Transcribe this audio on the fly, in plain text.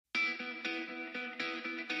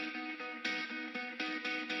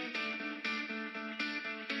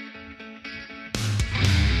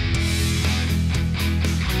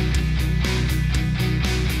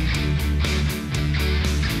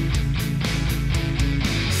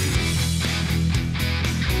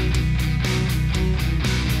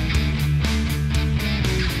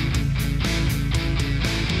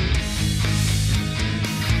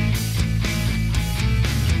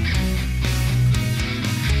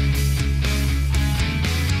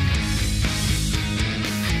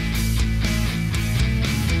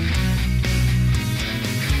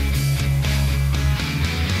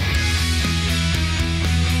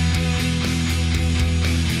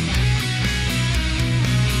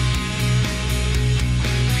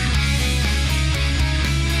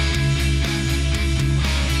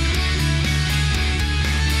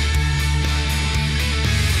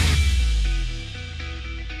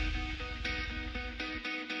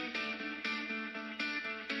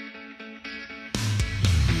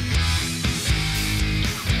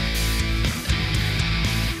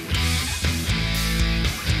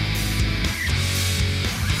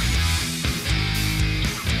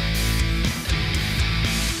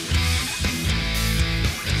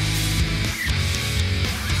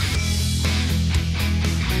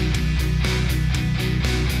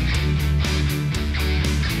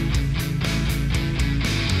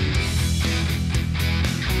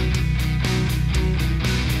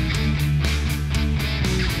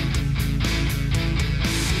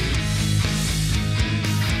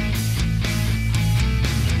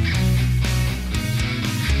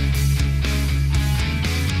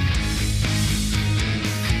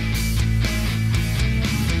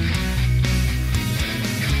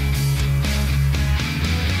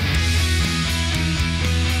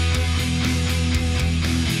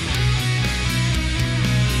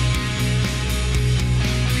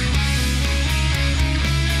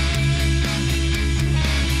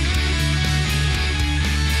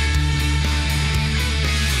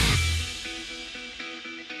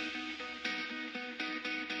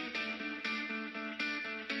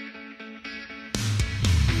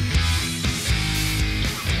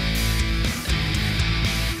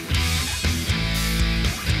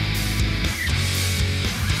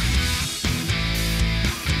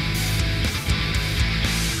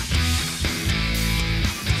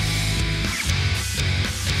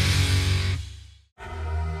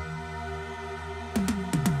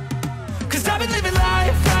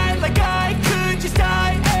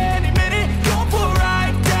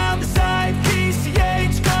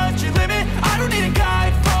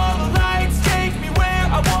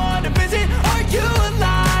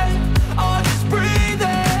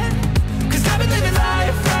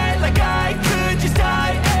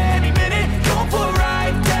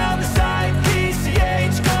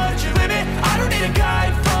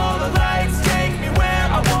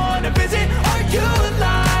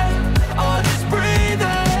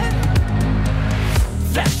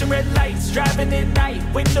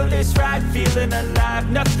feeling alive.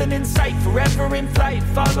 Nothing in sight, forever in flight.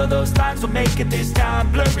 Follow those lines, we'll make it this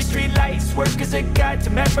time. Blurry street lights, work as a guide to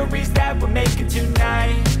memories that we're making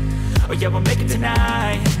tonight. Oh yeah, we'll make it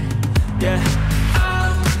tonight. Yeah.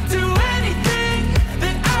 I'll do anything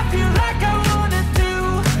that I feel like I wanna do.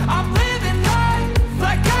 I'm living life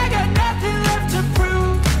like I got nothing left to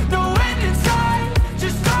prove. No end in sight,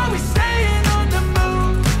 just always staying on the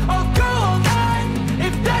move. I'll go all night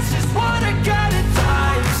if that's just what I gotta do.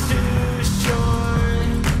 Life's too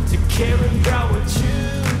short to care about what you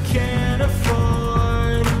can't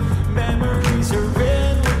afford. Memories are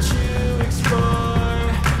in what you explore,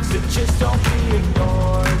 so just don't be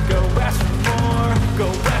ignored. Go ask for more, go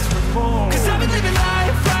ask for more. 'Cause I've been living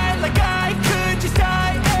life right like I could just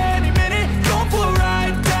die any minute. Going for a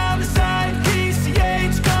ride down the side,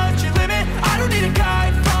 PCH, country limit. I don't need a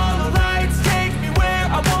guide, follow lights, take me where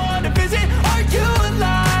I wanna visit. Are you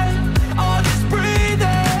alive? I'll just breathe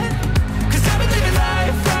in. 'Cause I've been living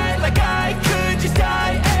life right like I could just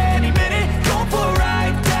die any minute. Going for a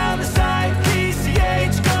ride down the side,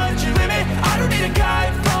 PCH, country limit. I don't need a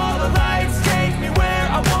guide, follow lights, take me where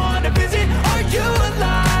I wanna visit. Are you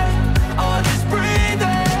alive? I'll just breathe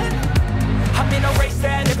in. I'm in a race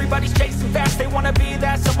that everybody's chasing fast. They wanna be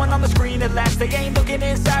that someone on the screen at last. They ain't looking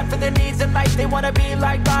inside for their needs in life. They wanna be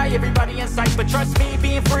liked by everybody in sight. But trust me,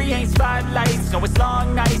 being free ain't spotlights. No, it's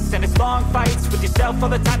long nights and it's long fights with yourself all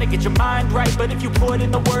the time to get your mind right. But if you put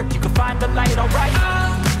in the work, you can find the light, alright.